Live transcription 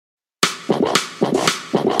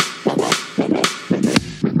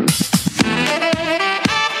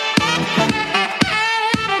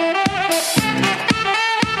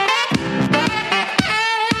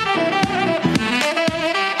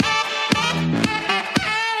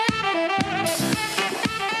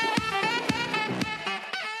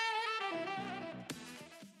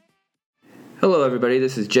Hello everybody,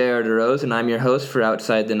 this is J.R. DeRose and I'm your host for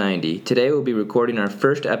Outside the 90. Today we'll be recording our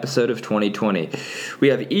first episode of 2020. We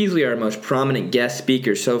have easily our most prominent guest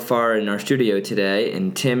speaker so far in our studio today,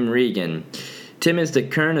 in Tim Regan. Tim is the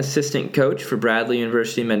current assistant coach for Bradley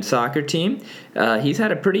University men's soccer team. He's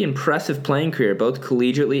had a pretty impressive playing career, both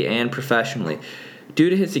collegiately and professionally. Due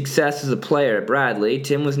to his success as a player at Bradley,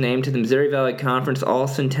 Tim was named to the Missouri Valley Conference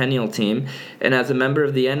All-Centennial team and as a member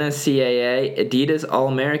of the NSCAA Adidas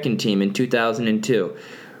All-American team in 2002.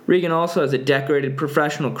 Regan also has a decorated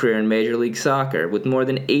professional career in Major League Soccer with more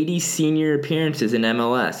than 80 senior appearances in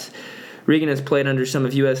MLS. Regan has played under some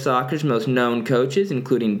of U.S. Soccer's most known coaches,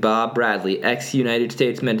 including Bob Bradley, ex-United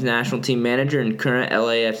States men's national team manager and current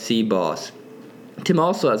LAFC boss. Tim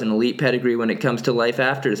also has an elite pedigree when it comes to life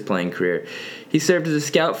after his playing career. He served as a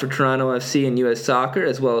scout for Toronto FC and U.S. Soccer,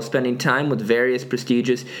 as well as spending time with various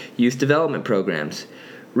prestigious youth development programs.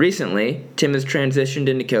 Recently, Tim has transitioned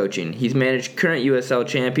into coaching. He's managed current USL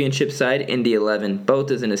Championship side Indy 11,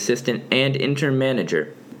 both as an assistant and interim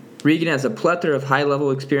manager. Regan has a plethora of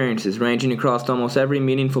high-level experiences ranging across almost every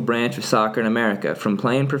meaningful branch of soccer in America, from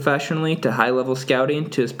playing professionally to high-level scouting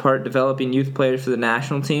to his part developing youth players for the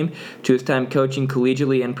national team to his time coaching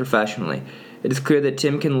collegially and professionally. It is clear that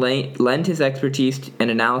Tim can lend his expertise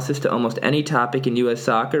and analysis to almost any topic in U.S.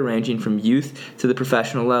 soccer, ranging from youth to the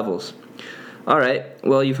professional levels. All right,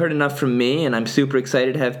 well, you've heard enough from me, and I'm super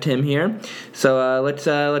excited to have Tim here. So let's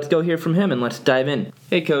go hear from him, and let's dive in.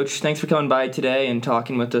 Hey, Coach, thanks for coming by today and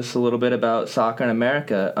talking with us a little bit about soccer in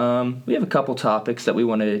America. We have a couple topics that we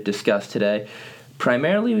want to discuss today.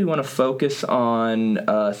 Primarily, we want to focus on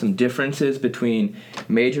some differences between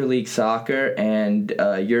Major League Soccer and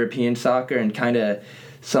European soccer and kind of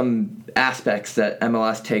some aspects that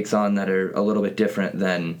MLS takes on that are a little bit different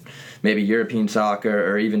than maybe European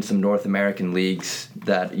soccer or even some North American leagues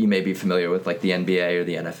that you may be familiar with, like the NBA or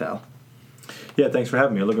the NFL. Yeah, thanks for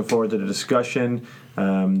having me. I'm looking forward to the discussion.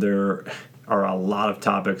 There are a lot of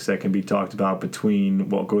topics that can be talked about between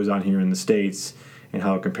what goes on here in the States and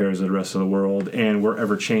how it compares to the rest of the world, and we're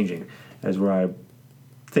ever changing. As where I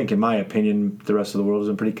think, in my opinion, the rest of the world has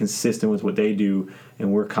been pretty consistent with what they do,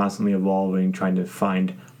 and we're constantly evolving, trying to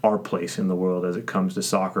find our place in the world as it comes to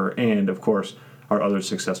soccer and, of course, our other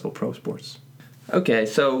successful pro sports. Okay,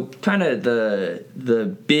 so kind of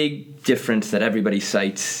the big difference that everybody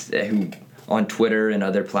cites, who on Twitter and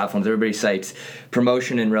other platforms, everybody cites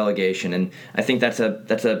promotion and relegation, and I think that's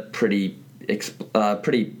a pretty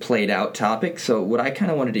played out topic. So what I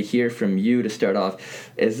kind of wanted to hear from you to start off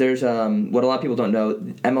is there's what a lot of people don't know,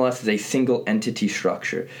 MLS is a single entity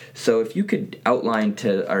structure. So if you could outline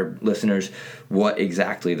to our listeners what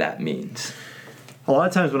exactly that means. A lot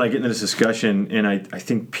of times when I get into this discussion, and I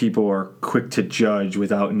think people are quick to judge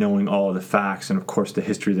without knowing all of the facts and, of course, the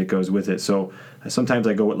history that goes with it. So sometimes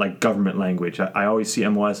I go with, like, government language. I always see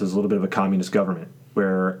MLS as a little bit of a communist government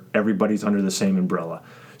where everybody's under the same umbrella.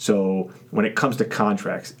 So when it comes to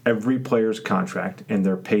contracts, every player's contract and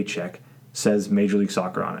their paycheck says Major League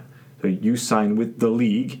Soccer on it. So you sign with the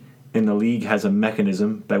league, and the league has a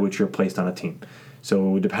mechanism by which you're placed on a team.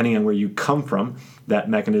 So depending on where you come from, that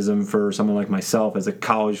mechanism for someone like myself as a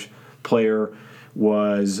college player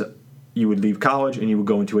was you would leave college and you would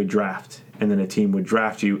go into a draft, and then a team would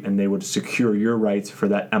draft you and they would secure your rights for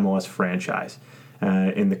that MLS franchise.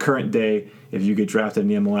 In the current day, if you get drafted in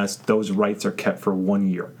the MLS, those rights are kept for 1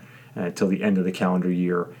 year until the end of the calendar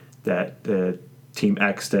year that Team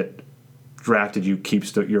X that drafted you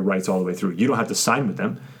keeps your rights all the way through. You don't have to sign with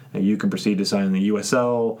them. You can proceed to sign in the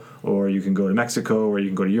USL, or you can go to Mexico, or you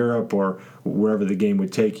can go to Europe, or wherever the game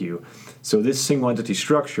would take you. So this single entity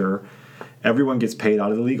structure, everyone gets paid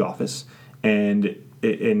out of the league office, and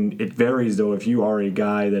it varies, though. If you are a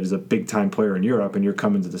guy that is a big-time player in Europe and you're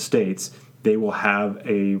coming to the States, they will have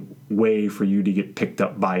a way for you to get picked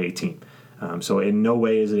up by a team. So in no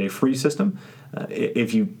way is it a free system.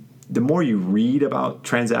 The more you read about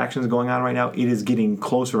transactions going on right now, it is getting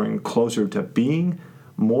closer and closer to being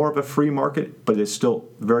more of a free market, but it's still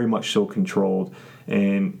very much so controlled.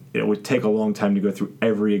 And it would take a long time to go through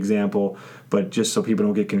every example, but just so people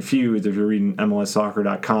don't get confused, if you're reading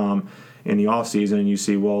MLSsoccer.com in the offseason and you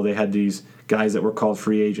see, well, they had these guys that were called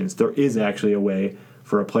free agents, there is actually a way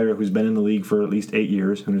for a player who's been in the league for at least 8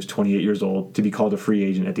 years and who's 28 years old to be called a free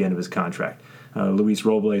agent at the end of his contract. Luis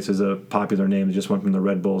Robles is a popular name that just went from the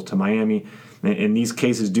Red Bulls to Miami. And these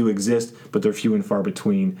cases do exist, but they're few and far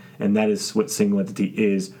between, and that is what single entity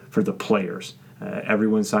is for the players.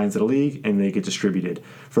 Everyone signs to the league, and they get distributed.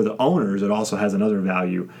 For the owners, it also has another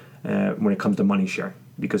value when it comes to money sharing,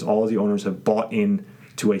 because all of the owners have bought in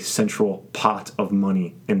to a central pot of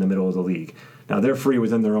money in the middle of the league. Now, they're free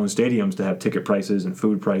within their own stadiums to have ticket prices and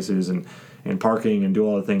food prices and and parking and do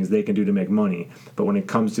all the things they can do to make money. But when it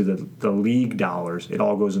comes to the league dollars, it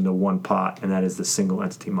all goes into one pot, and that is the single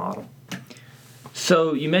entity model.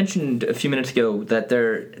 So you mentioned a few minutes ago that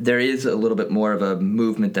there is a little bit more of a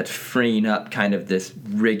movement that's freeing up kind of this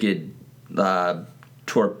rigid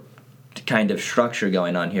tour kind of structure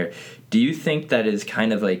going on here. Do you think that is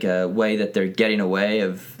kind of like a way that they're getting away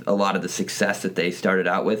of a lot of the success that they started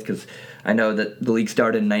out with? Because I know that the league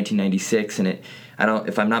started in 1996, and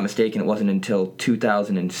if I'm not mistaken, it wasn't until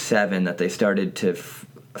 2007 that they started to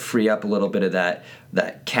free up a little bit of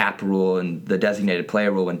that cap rule and the designated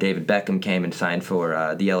player rule when David Beckham came and signed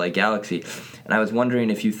for the LA Galaxy. And I was wondering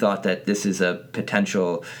if you thought that this is a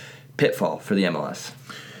potential pitfall for the MLS.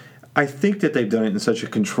 I think that they've done it in such a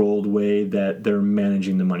controlled way that they're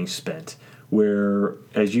managing the money spent. Where,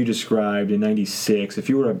 as you described, in 96, if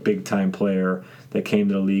you were a big-time player that came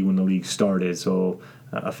to the league when the league started, so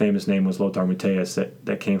a famous name was Lothar Matthäus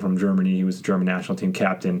that came from Germany. He was the German national team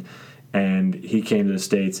captain, and he came to the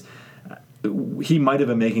States. He might have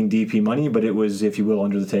been making DP money, but it was, if you will,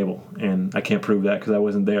 under the table. And I can't prove that because I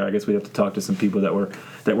wasn't there. I guess we'd have to talk to some people that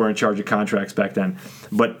were in charge of contracts back then.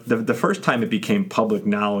 But the first time it became public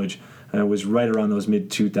knowledge was right around those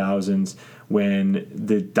mid-2000s when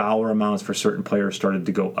the dollar amounts for certain players started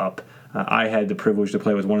to go up. I had the privilege to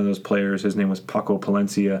play with one of those players. His name was Paco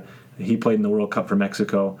Palencia. He played in the World Cup for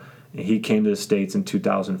Mexico. He came to the States in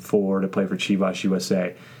 2004 to play for Chivas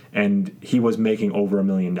USA, and he was making over $1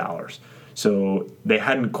 million. So they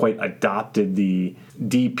hadn't quite adopted the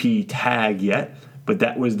DP tag yet, but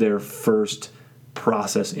that was their first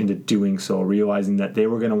process into doing so, realizing that they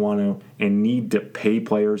were going to want to and need to pay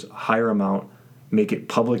players a higher amount, make it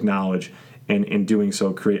public knowledge, and in doing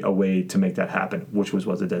so create a way to make that happen, which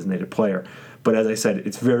was a designated player. But as I said,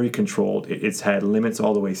 it's very controlled. It's had limits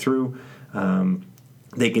all the way through.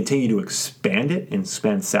 They continue to expand it and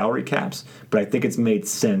spend salary caps, but I think it's made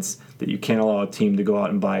sense that you can't allow a team to go out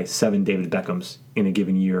and buy 7 David Beckhams in a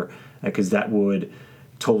given year, because that would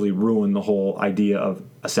totally ruin the whole idea of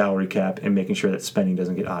a salary cap and making sure that spending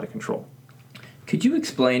doesn't get out of control. Could you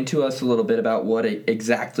explain to us a little bit about what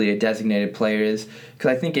exactly a designated player is? Because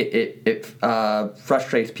I think it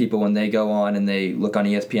frustrates people when they go on and they look on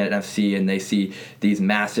ESPN and FC and they see these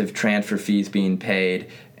massive transfer fees being paid,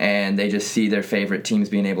 and they just see their favorite teams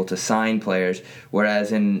being able to sign players.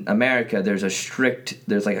 Whereas in America, there's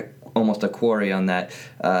almost a quarry on that,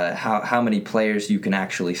 how many players you can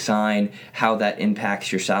actually sign, how that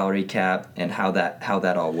impacts your salary cap, and how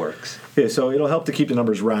that all works. Yeah, so it'll help to keep the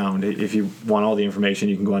numbers round. If you want all the information,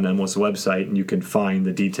 you can go on MLS website and you can find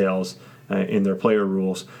the details in their player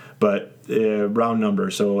rules. But round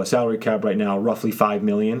numbers, so a salary cap right now, roughly $5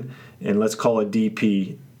 million, and let's call it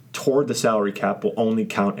DP toward the salary cap will only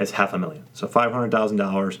count as $500,000. So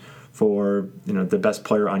 $500,000 for the best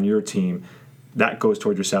player on your team. That goes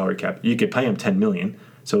toward your salary cap. You could pay him $10 million.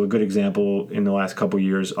 So a good example in the last couple of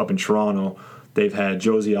years up in Toronto, they've had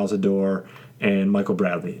Jozy Altidore and Michael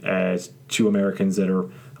Bradley as 2 Americans that are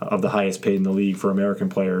of the highest paid in the league for American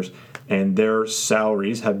players, and their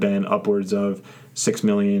salaries have been upwards of $6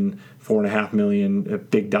 million, $4.5 million,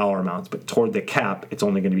 big dollar amounts. But toward the cap, it's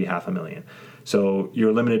only going to be $500,000. So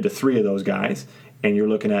you're limited to 3 of those guys, and you're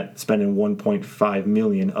looking at spending $1.5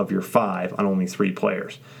 million of your 5 on only 3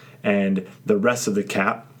 players. And the rest of the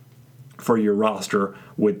cap for your roster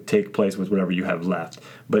would take place with whatever you have left.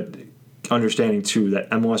 But understanding, too,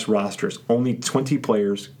 that MLS rosters, only 20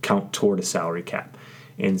 players count toward a salary cap.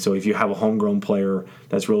 And so if you have a homegrown player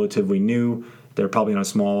that's relatively new, they're probably on a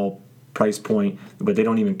small price point, but they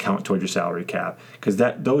don't even count toward your salary cap. Because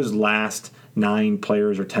those last 9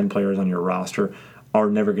 players or 10 players on your roster are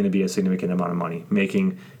never going to be a significant amount of money,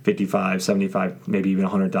 making $55, $75, maybe even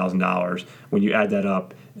 $100,000. When you add that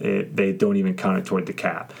up, they don't even count it toward the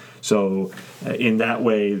cap. So in that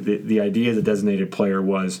way, the idea of the designated player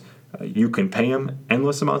was you can pay him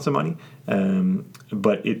endless amounts of money,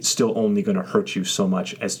 but it's still only going to hurt you so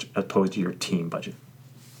much as opposed to your team budget.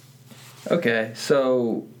 Okay,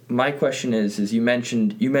 so my question is you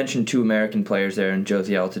mentioned 2 American players there, in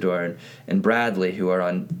Jozy Altidore and Bradley, who are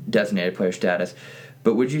on designated player status.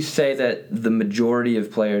 But would you say that the majority of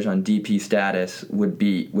players on DP status would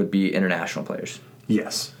be international players?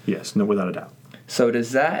 Yes, no, without a doubt. So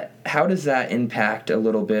how does that impact a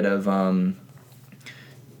little bit of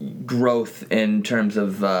growth in terms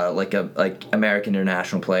of like American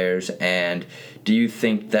international players? And do you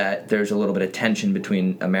think that there's a little bit of tension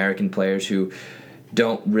between American players who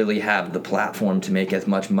don't really have the platform to make as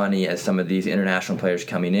much money as some of these international players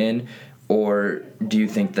coming in, or do you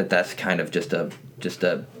think that that's kind of just a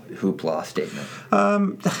hoopla statement?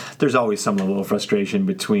 There's always some level of frustration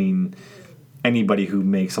between anybody who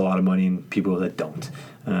makes a lot of money and people that don't.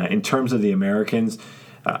 In terms of the Americans,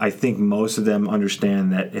 I think most of them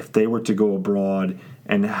understand that if they were to go abroad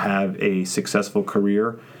and have a successful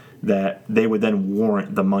career, that they would then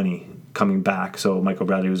warrant the money coming back. So Michael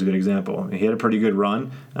Bradley was a good example. He had a pretty good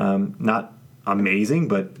run, not amazing,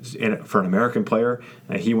 but for an American player,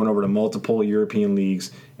 he went over to multiple European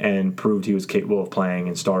leagues and proved he was capable of playing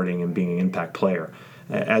and starting and being an impact player.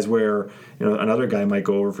 As where another guy might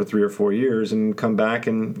go over for 3 or 4 years and come back,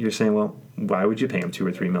 and you're saying, well, why would you pay him $2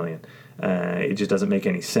 or $3 million? It just doesn't make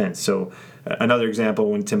any sense. So another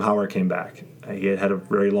example, when Tim Howard came back, he had a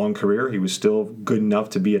very long career. He was still good enough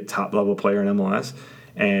to be a top-level player in MLS.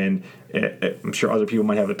 And I'm sure other people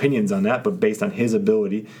might have opinions on that, but based on his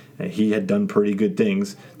ability, he had done pretty good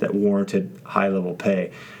things that warranted high-level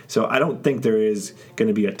pay. So I don't think there is going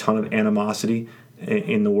to be a ton of animosity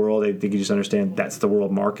in the world. I think you just understand that's the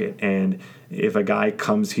world market. And if a guy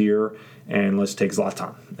comes here, and let's take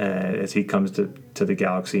Zlatan, as he comes to the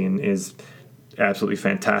Galaxy and is absolutely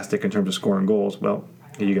fantastic in terms of scoring goals, well,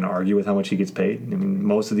 are you going to argue with how much he gets paid? I mean,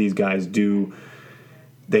 most of these guys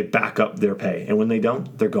they back up their pay. And when they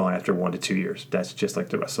don't, they're gone after 1 to 2 years. That's just like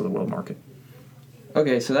the rest of the world market.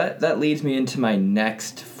 Okay, so that leads me into my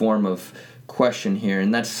next form of question here,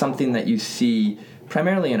 and that's something that you see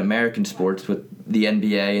primarily in American sports with the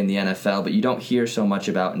NBA and the NFL, but you don't hear so much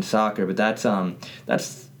about in soccer. But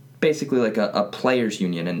that's basically like a players'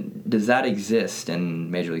 union, and does that exist in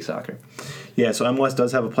Major League Soccer? Yeah, so MLS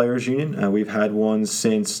does have a players' union. We've had one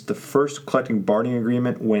since the first collective bargaining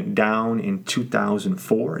agreement went down in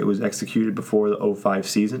 2004. It was executed before the 2005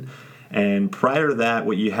 season. And prior to that,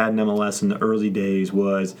 what you had in MLS in the early days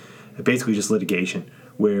was basically just litigation,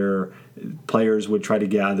 where players would try to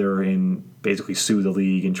gather and basically sue the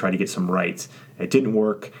league and try to get some rights. It didn't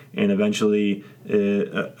work, and eventually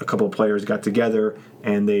a couple of players got together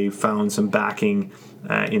and they found some backing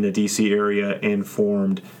in the D.C. area and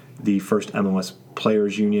formed the first MLS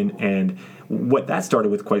Players Union. And what that started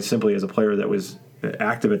with, quite simply, as a player that was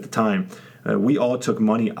active at the time, we all took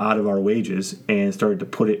money out of our wages and started to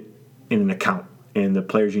put it in an account, and the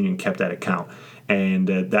Players Union kept that account. And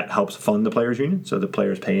that helps fund the Players Union, so the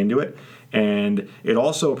players pay into it. And it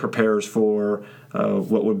also prepares for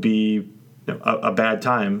what would be a bad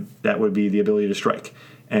time, that would be the ability to strike.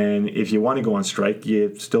 And if you want to go on strike,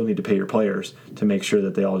 you still need to pay your players to make sure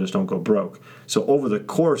that they all just don't go broke. So over the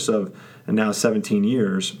course of now 17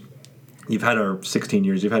 years, or 16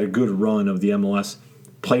 years, you've had a good run of the MLS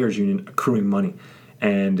Players Union accruing money.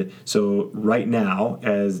 And so right now,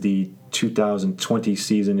 as the 2020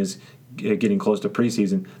 season is getting close to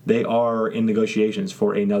preseason, they are in negotiations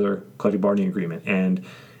for another collective bargaining agreement. And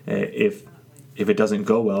if it doesn't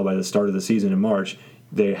go well by the start of the season in March,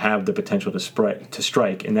 they have the potential to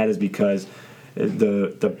strike, and that is because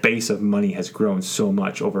the base of money has grown so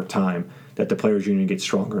much over time that the Players Union gets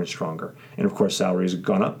stronger and stronger. And of course, salaries have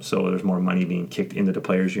gone up, so there's more money being kicked into the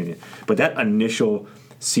Players Union. But that initial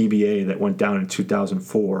CBA that went down in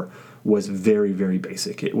 2004 was very, very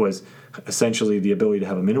basic. It was essentially the ability to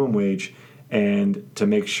have a minimum wage and to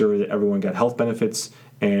make sure that everyone got health benefits,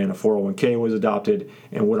 and a 401k was adopted,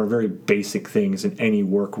 and what are very basic things in any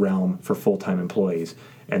work realm for full-time employees.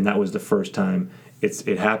 And that was the first time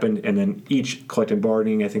it happened. And then each collective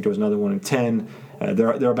bargaining, I think there was another one in 10.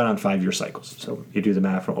 They're about on 5-year cycles. So you do the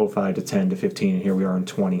math from 05 to 10 to 15, and here we are in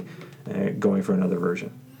 20, going for another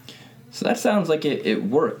version. So that sounds like it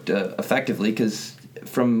worked effectively, because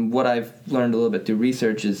from what I've learned a little bit through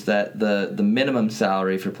research is that the minimum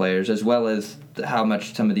salary for players, as well as how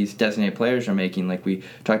much some of these designated players are making, like we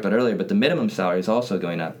talked about earlier, but the minimum salary is also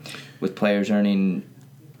going up, with players earning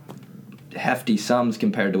hefty sums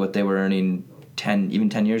compared to what they were earning 10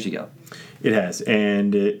 years ago. It has,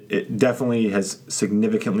 and it definitely has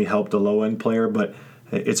significantly helped the low-end player, but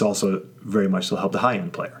it's also very much so helped the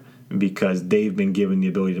high-end player, because they've been given the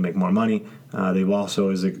ability to make more money. They've also,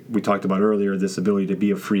 as we talked about earlier, this ability to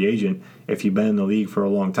be a free agent. If you've been in the league for a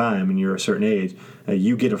long time and you're a certain age,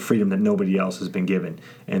 you get a freedom that nobody else has been given.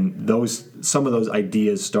 And some of those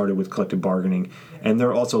ideas started with collective bargaining. And there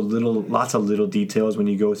are also lots of little details when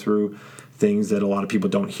you go through things that a lot of people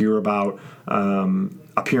don't hear about.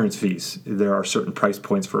 Appearance fees. There are certain price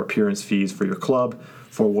points for appearance fees for your club,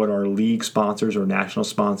 for what are league sponsors or national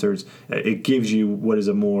sponsors. It gives you what is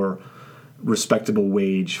a more respectable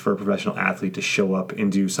wage for a professional athlete to show up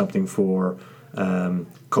and do something for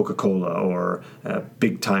Coca-Cola or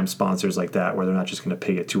big-time sponsors like that, where they're not just going to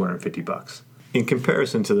pay you $250. In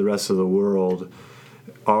comparison to the rest of the world,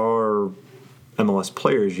 our MLS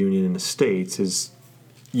Players Union in the States is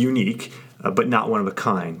unique. but not one of a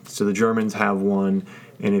kind. So the Germans have one,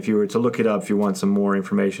 and if you were to look it up, if you want some more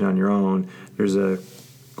information on your own, there's a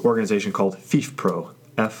organization called FIFPro,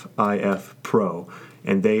 F-I-F Pro,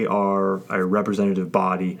 and they are a representative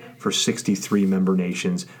body for 63 member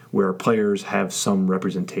nations where players have some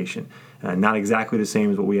representation. Not exactly the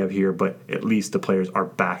same as what we have here, but at least the players are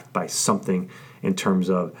backed by something in terms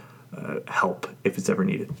of help if it's ever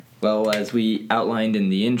needed. Well, as we outlined in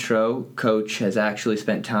the intro, Coach has actually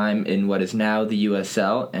spent time in what is now the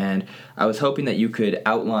USL, and I was hoping that you could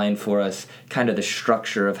outline for us kind of the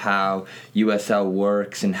structure of how USL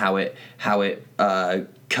works and how it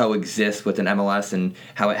coexists with an MLS and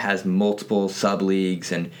how it has multiple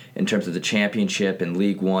sub-leagues and in terms of the championship and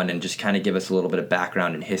League One, and just kind of give us a little bit of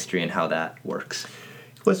background and history and how that works.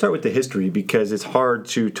 Let's start with the history because it's hard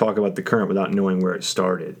to talk about the current without knowing where it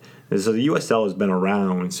started. So the USL has been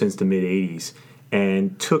around since the mid-'80s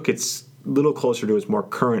and took its little closer to its more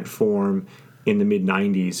current form in the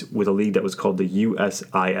mid-'90s with a league that was called the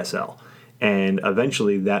USISL. And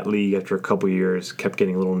eventually that league, after a couple years, kept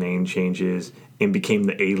getting little name changes and became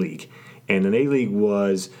the A-League. And an A-League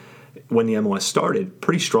was, when the MLS started,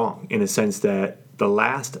 pretty strong in a sense that the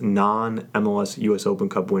last non-MLS U.S. Open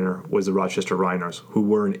Cup winner was the Rochester Rhinos, who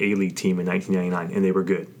were an A-League team in 1999, and they were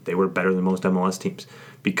good. They were better than most MLS teams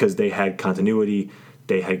because they had continuity,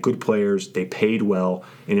 they had good players, they paid well,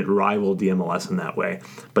 and it rivaled the MLS in that way.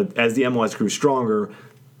 But as the MLS grew stronger,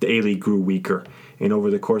 the A-League grew weaker. And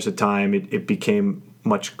over the course of time, it became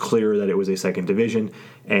much clearer that it was a second division.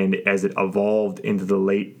 And as it evolved into the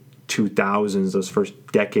late 2000s, those first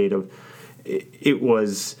decade of it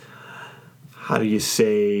was, how do you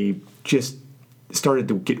say, just started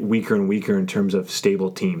to get weaker and weaker in terms of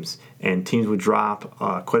stable teams. And teams would drop.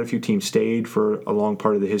 Quite a few teams stayed for a long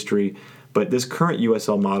part of the history. But this current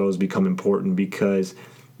USL model has become important because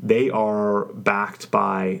they are backed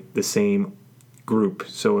by the same group.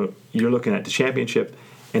 So you're looking at the championship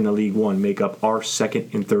and the League One make up our second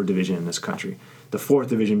and third division in this country. The fourth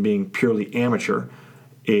division, being purely amateur,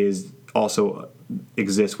 is also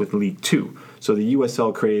exists with League Two. So the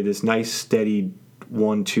USL created this nice steady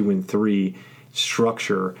 1, 2, and 3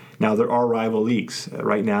 structure. Now there are rival leagues.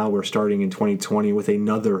 Right now we're starting in 2020 with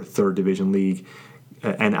another third division league,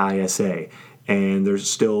 NISA. And there's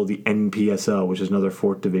still the NPSL, which is another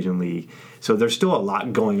fourth division league. So there's still a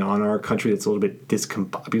lot going on in our country that's a little bit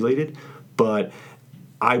discombobulated. But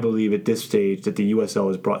I believe at this stage that the USL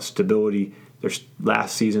has brought stability. There's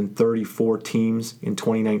last season 34 teams in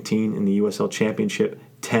 2019 in the USL Championship,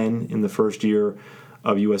 10 in the first year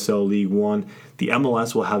of USL League One. The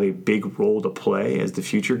MLS will have a big role to play as the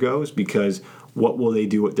future goes because what will they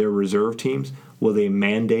do with their reserve teams? Will they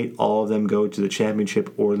mandate all of them go to the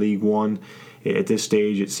Championship or League One? At this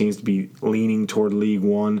stage, it seems to be leaning toward League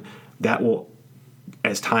One. That will,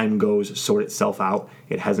 as time goes, sort itself out.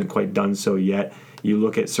 It hasn't quite done so yet. You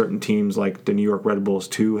look at certain teams like the New York Red Bulls,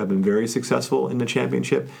 too, have been very successful in the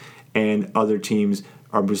championship, and other teams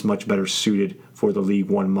are just much better suited for the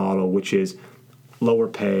League One model, which is lower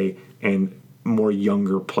pay and more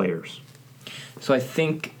younger players. So I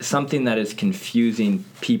think something that is confusing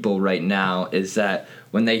people right now is that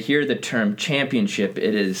when they hear the term championship,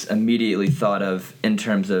 it is immediately thought of in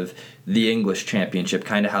terms of the English championship,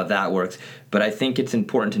 kind of how that works. But I think it's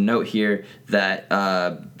important to note here that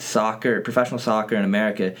professional soccer in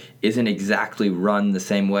America isn't exactly run the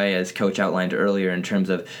same way as Coach outlined earlier in terms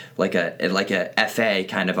of like a FA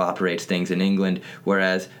kind of operates things in England,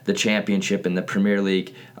 whereas the championship and the Premier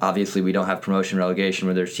League, obviously we don't have promotion relegation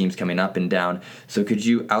where there's teams coming up and down. So could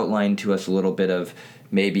you outline to us a little bit of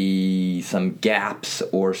maybe some gaps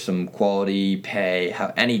or some quality pay,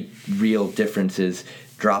 how any real differences,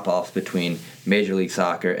 drop-offs between Major League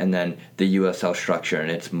Soccer and then the USL structure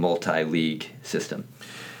and its multi-league system?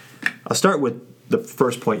 I'll start with the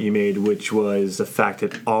first point you made, which was the fact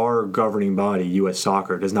that our governing body, U.S.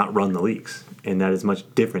 Soccer, does not run the leagues, and that is much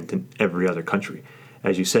different than every other country.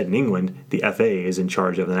 As you said, in England, the FA is in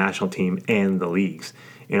charge of the national team and the leagues.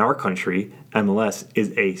 In our country, MLS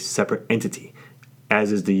is a separate entity,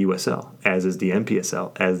 as is the USL, as is the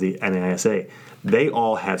NPSL, as the NISA. They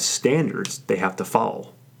all have standards they have to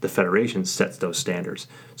follow. The federation sets those standards.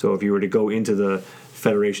 So if you were to go into the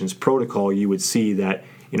federation's protocol, you would see that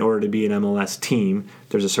in order to be an MLS team,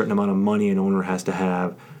 there's a certain amount of money an owner has to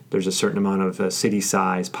have. There's a certain amount of city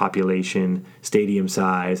size, population, stadium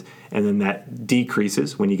size, and then that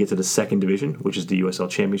decreases when you get to the second division, which is the USL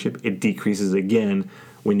Championship. It decreases again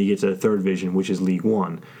when you get to the third division, which is League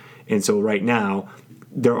One. And so right now,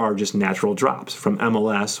 there are just natural drops from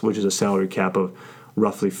MLS, which is a salary cap of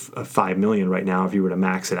roughly $5 million right now. If you were to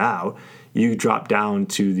max it out, You drop down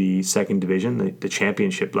to the second division, the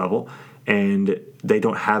championship level, and they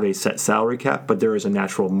don't have a set salary cap, but there is a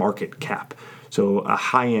natural market cap. So a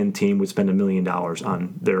high-end team would spend $1 million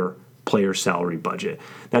on their player salary budget.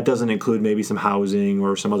 That doesn't include maybe some housing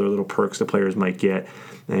or some other little perks the players might get.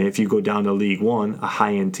 And if you go down to League One, a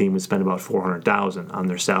high-end team would spend about $400,000 on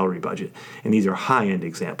their salary budget. And these are high-end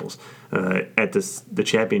examples. At the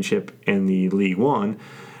championship and the League One,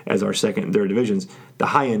 as our second and third divisions, the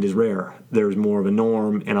high end is rare. There's more of a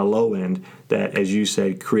norm and a low end that, as you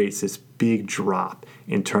said, creates this big drop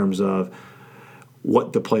in terms of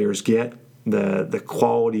what the players get, the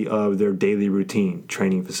quality of their daily routine,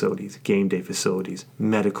 training facilities, game day facilities,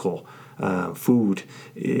 medical, food,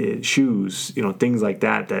 shoes, things like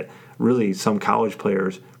that really some college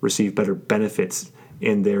players receive better benefits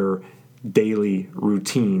in their daily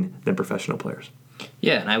routine than professional players.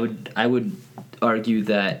 Yeah, and I would argue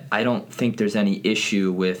that I don't think there's any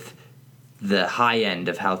issue with the high end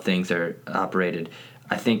of how things are operated.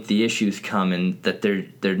 I think the issues come in that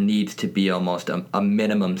there needs to be almost a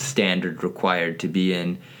minimum standard required to be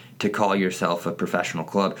in to call yourself a professional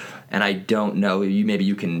club. And I don't know, maybe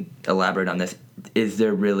you can elaborate on this. Is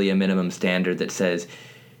there really a minimum standard that says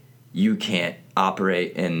you can't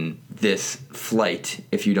operate in this flight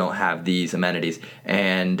if you don't have these amenities?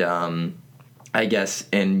 And I guess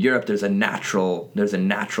in Europe there's a natural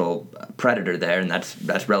predator there, and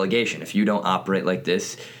that's relegation. If you don't operate like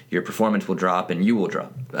this, your performance will drop and you will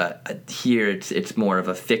drop. Here it's more of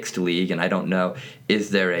a fixed league, and I don't know,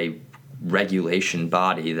 is there a regulation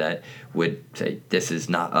body that would say this is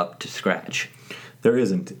not up to scratch? There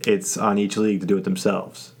isn't. It's on each league to do it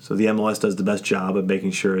themselves. So the MLS does the best job of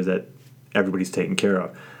making sure that everybody's taken care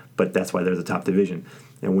of, but that's why they're the top division.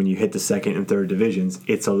 And when you hit the second and third divisions,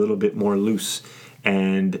 it's a little bit more loose.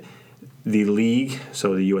 And the league,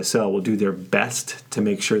 so the USL, will do their best to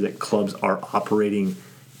make sure that clubs are operating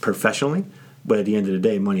professionally. But at the end of the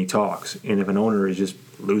day, money talks. And if an owner is just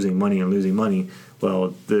losing money,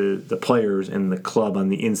 well, the players and the club on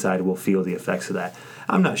the inside will feel the effects of that.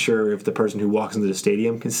 I'm not sure if the person who walks into the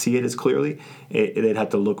stadium can see it as clearly. They'd have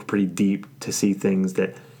to look pretty deep to see things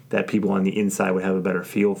that people on the inside would have a better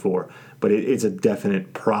feel for. But it's a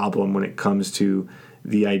definite problem when it comes to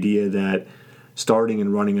the idea that starting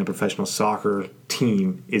and running a professional soccer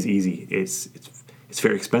team is easy. It's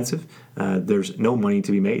very expensive. There's no money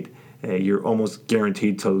to be made. You're almost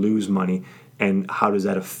guaranteed to lose money. And how does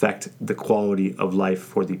that affect the quality of life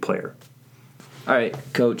for the player? All right,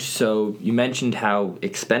 Coach, so you mentioned how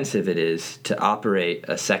expensive it is to operate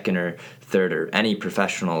a second or third or any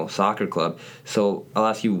professional soccer club. So I'll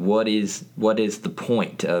ask you, what is the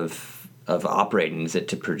point of operating? Is it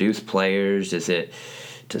to produce players? Is it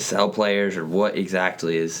to sell players? Or what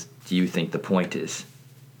exactly do you think the point is?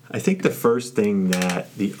 I think the first thing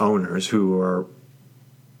that the owners, who are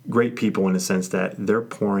great people in the sense that they're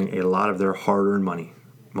pouring a lot of their hard-earned money,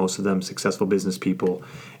 most of them successful business people,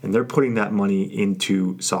 and they're putting that money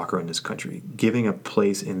into soccer in this country, giving a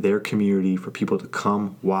place in their community for people to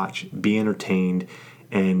come, watch, be entertained,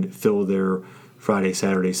 and fill their Friday,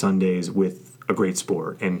 Saturday, Sundays with a great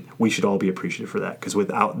sport. And we should all be appreciative for that, because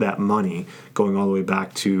without that money, going all the way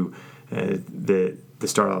back to the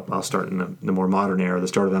start, I'll start in the more modern era, the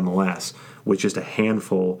start of MLS, with just a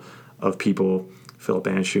handful of people, Philip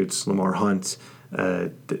Anschutz, Lamar Hunt,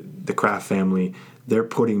 the Kraft family, they're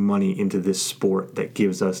putting money into this sport that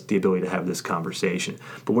gives us the ability to have this conversation.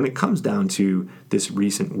 But when it comes down to this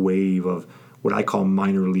recent wave of what I call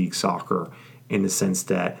minor league soccer, in the sense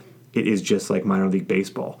that it is just like minor league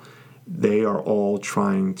baseball, they are all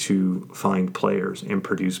trying to find players and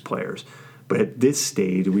produce players. But at this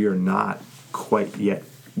stage, we are not quite yet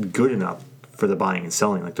good enough for the buying and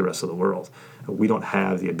selling like the rest of the world. We don't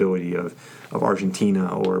have the ability of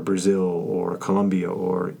Argentina or Brazil or Colombia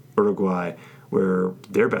or Uruguay, where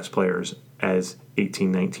their best players as 18,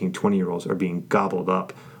 19, 20-year-olds are being gobbled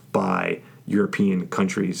up by European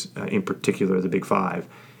countries, in particular the Big Five.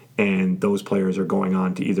 And those players are going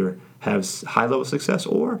on to either have high-level success,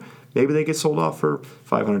 or maybe they get sold off for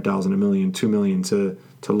 $500,000, $1 million, $2 million to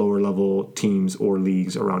lower-level teams or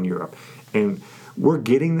leagues around Europe. And we're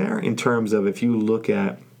getting there in terms of, if you look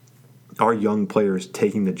at our young players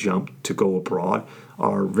taking the jump to go abroad,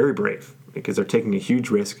 are very brave, because they're taking a huge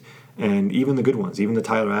risk. And even the good ones, even the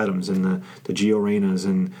Tyler Adams and the Gio Reynas,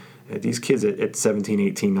 and these kids at 17,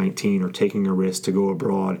 18, 19 are taking a risk to go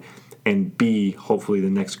abroad and be hopefully the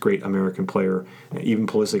next great American player. Even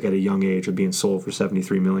Pulisic at a young age of being sold for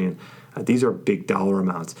 $73 million. These are big dollar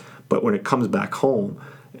amounts. But when it comes back home,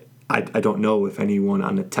 I don't know if anyone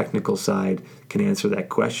on the technical side can answer that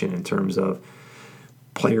question in terms of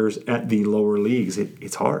players at the lower leagues,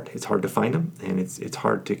 it's hard. It's hard to find them, and it's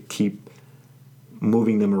hard to keep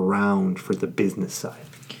moving them around for the business side.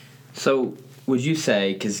 So would you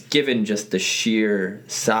say, because given just the sheer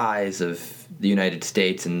size of the United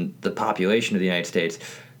States and the population of the United States,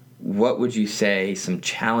 what would you say some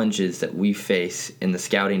challenges that we face in the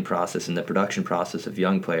scouting process and the production process of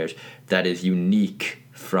young players that is unique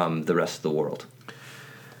from the rest of the world?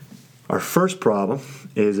 Our first problem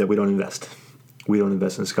is that we don't invest. We don't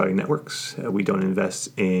invest in scouting networks. We don't invest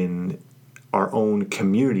in our own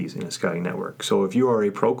communities in a scouting network. So if you are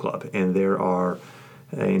a pro club and there are,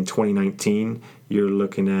 in 2019, you're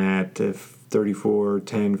looking at 34,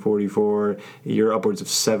 10, 44, you're upwards of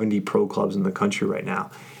 70 pro clubs in the country right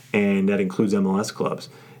now. And that includes MLS clubs.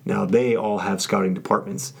 Now, they all have scouting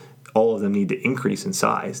departments. All of them need to increase in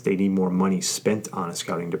size. They need more money spent on a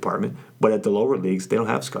scouting department. But at the lower leagues, they don't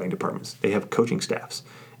have scouting departments. They have coaching staffs.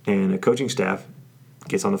 And a coaching staff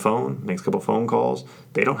gets on the phone, makes a couple phone calls.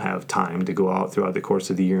 They don't have time to go out throughout the course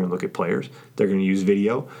of the year and look at players. They're going to use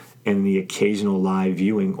video and the occasional live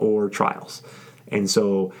viewing or trials. And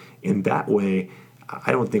so in that way,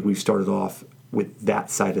 I don't think we've started off with that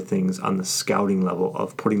side of things on the scouting level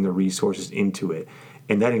of putting the resources into it.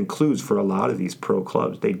 And that includes, for a lot of these pro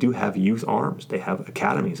clubs, they do have youth arms. They have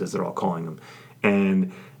academies, as they're all calling them.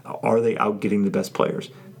 And are they out getting the best players?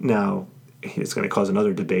 Now, it's going to cause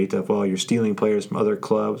another debate of, well, you're stealing players from other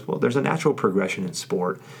clubs. Well, there's a natural progression in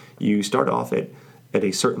sport. You start off at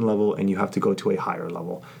a certain level and you have to go to a higher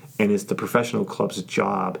level. And it's the professional club's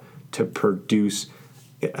job to produce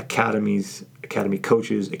academies, academy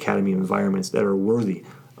coaches, academy environments that are worthy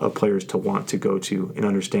of players to want to go to and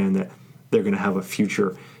understand that they're going to have a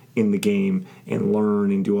future in the game and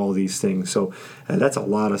learn and do all these things. So that's a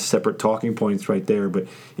lot of separate talking points right there, but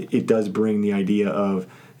it does bring the idea of,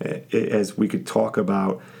 as we could talk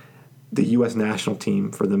about, the U.S. national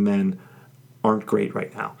team for the men aren't great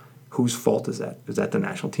right now. Whose fault is that? Is that the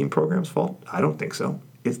national team program's fault? I don't think so.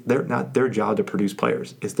 It's not their job to produce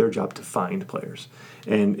players. It's their job to find players.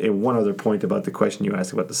 And one other point about the question you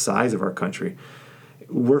asked about the size of our country,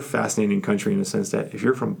 we're a fascinating country in the sense that if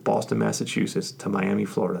you're from Boston, Massachusetts to Miami,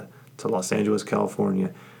 Florida, to Los Angeles,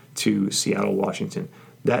 California, to Seattle, Washington,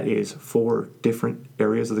 that is 4 different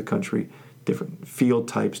areas of the country, different field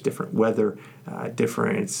types, different weather,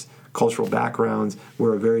 different cultural backgrounds.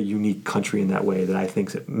 We're a very unique country in that way that I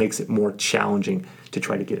think it makes it more challenging to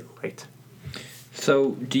try to get it right.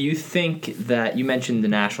 So do you think that, you mentioned the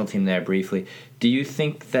national team there briefly, do you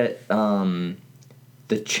think that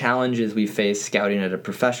the challenges we face scouting at a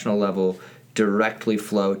professional level directly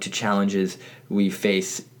flow to challenges we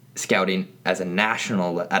face scouting at a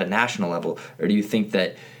national level? Or do you think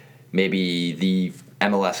that maybe the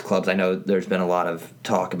MLS clubs, I know there's been a lot of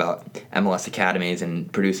talk about MLS academies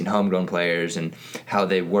and producing homegrown players and how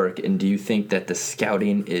they work, and do you think that the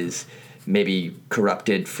scouting is maybe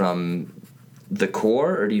corrupted from the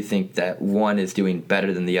core, or do you think that one is doing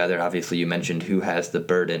better than the other? Obviously, you mentioned who has the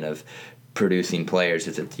burden of producing players.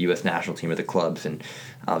 Is it the U.S. national team or the clubs, and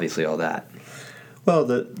obviously all that? Well,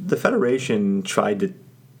 the Federation tried to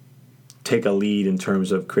take a lead in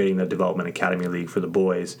terms of creating a development academy league for the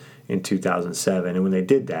boys in 2007, and when they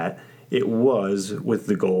did that, it was with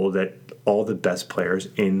the goal that all the best players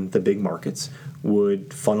in the big markets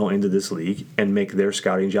would funnel into this league and make their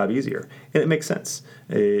scouting job easier. And it makes sense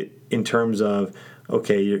in terms of,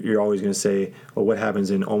 okay, you're always going to say, well, what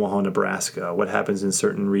happens in Omaha, Nebraska? What happens in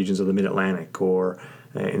certain regions of the Mid-Atlantic or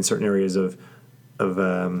in certain areas of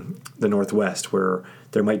the Northwest where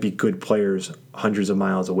there might be good players hundreds of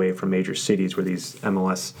miles away from major cities where these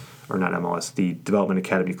MLS, or not MLS, the Development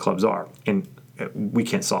Academy clubs are. And we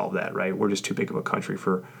can't solve that, right? We're just too big of a country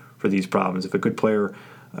for these problems. If a good player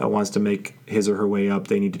wants to make his or her way up,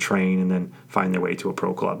 they need to train and then find their way to a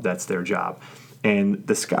pro club. That's their job. And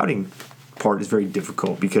the scouting part is very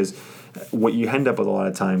difficult because what you end up with a lot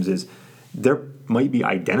of times is there might be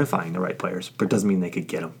identifying the right players, but it doesn't mean they could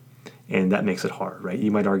get them. And that makes it hard, right?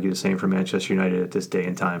 You might argue the same for Manchester United at this day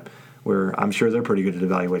and time, where I'm sure they're pretty good at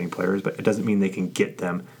evaluating players, but it doesn't mean they can get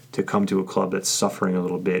them to come to a club that's suffering a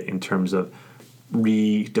little bit in terms of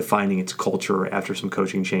redefining its culture after some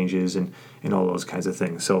coaching changes and all those kinds of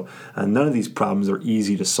things. So none of these problems are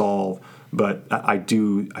easy to solve, but I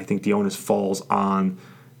think the onus falls on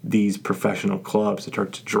these professional clubs to try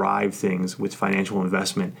to drive things with financial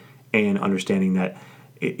investment and understanding that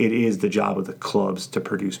it is the job of the clubs to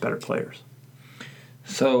produce better players.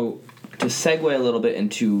 So to segue a little bit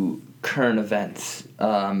into current events,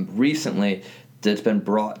 recently that's been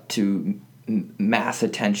brought to mass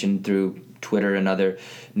attention through Twitter and other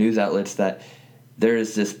news outlets that there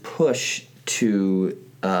is this push to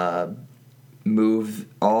move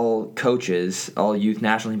all coaches, all youth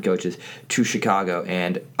national team coaches, to Chicago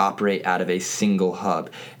and operate out of a single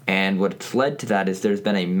hub. And what's led to that is there's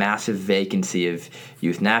been a massive vacancy of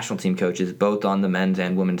youth national team coaches, both on the men's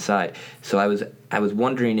and women's side. So I was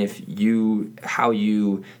wondering if how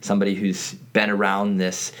you, somebody who's been around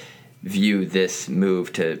this, view this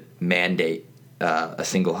move to mandate a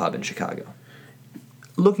single hub in Chicago.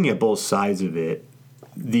 Looking at both sides of it,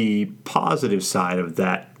 the positive side of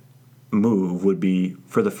that move would be,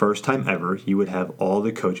 for the first time ever, you would have all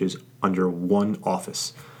the coaches under one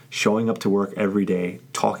office, showing up to work every day,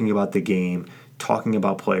 talking about the game, talking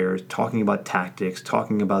about players, talking about tactics,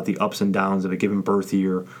 talking about the ups and downs of a given birth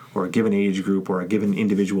year or a given age group or a given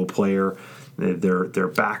individual player, their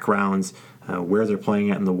backgrounds, where they're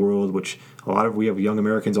playing at in the world, which we have young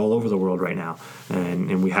Americans all over the world right now.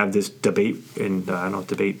 And we have this debate, and I don't know if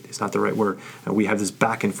debate is not the right word, we have this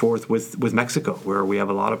back and forth with Mexico, where we have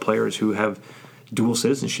a lot of players who have dual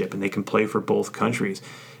citizenship and they can play for both countries.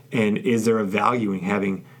 And is there a value in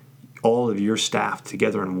having all of your staff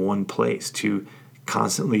together in one place to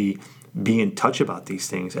constantly be in touch about these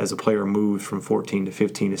things as a player moves from 14 to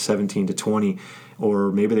 15 to 17 to 20,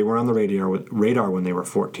 or maybe they were on the radar when they were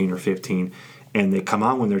 14 or 15 and they come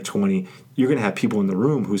out when they're 20? You're going to have people in the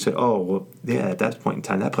room who said, oh, well, yeah, at that point in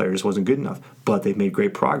time, that player just wasn't good enough, but they've made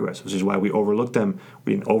great progress, which is why we overlooked them.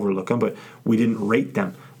 We didn't overlook them, but we didn't rate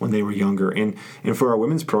them when they were younger. And for our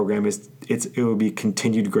women's program, it will be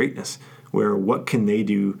continued greatness, where what can they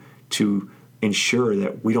do to ensure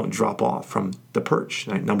that we don't drop off from the perch,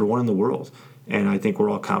 right? Number one in the world. And I think we're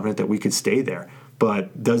all confident that we could stay there.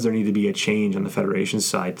 But does there need to be a change on the federation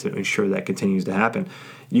side to ensure that continues to happen?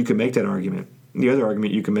 You can make that argument. The other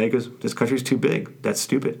argument you can make is this country's too big. That's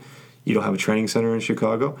stupid. You don't have a training center in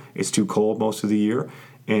Chicago. It's too cold most of the year.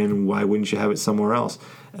 And why wouldn't you have it somewhere else?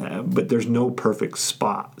 But there's no perfect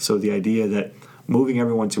spot. So the idea that moving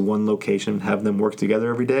everyone to one location and having them work together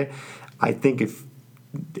every day, I think if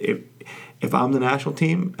I'm the national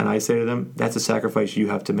team and I say to them, that's a sacrifice you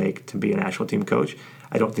have to make to be a national team coach,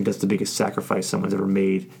 I don't think that's the biggest sacrifice someone's ever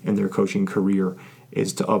made in their coaching career,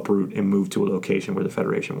 is to uproot and move to a location where the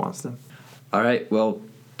federation wants them. All right. Well,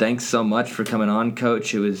 thanks so much for coming on,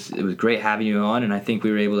 Coach. It was great having you on, and I think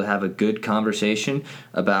we were able to have a good conversation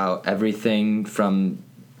about everything from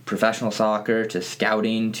professional soccer to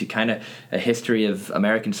scouting to kind of a history of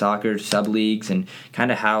American soccer, sub-leagues, and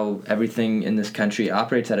kind of how everything in this country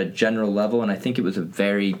operates at a general level. And I think it was a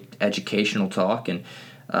very educational talk, and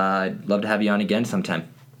I'd love to have you on again sometime.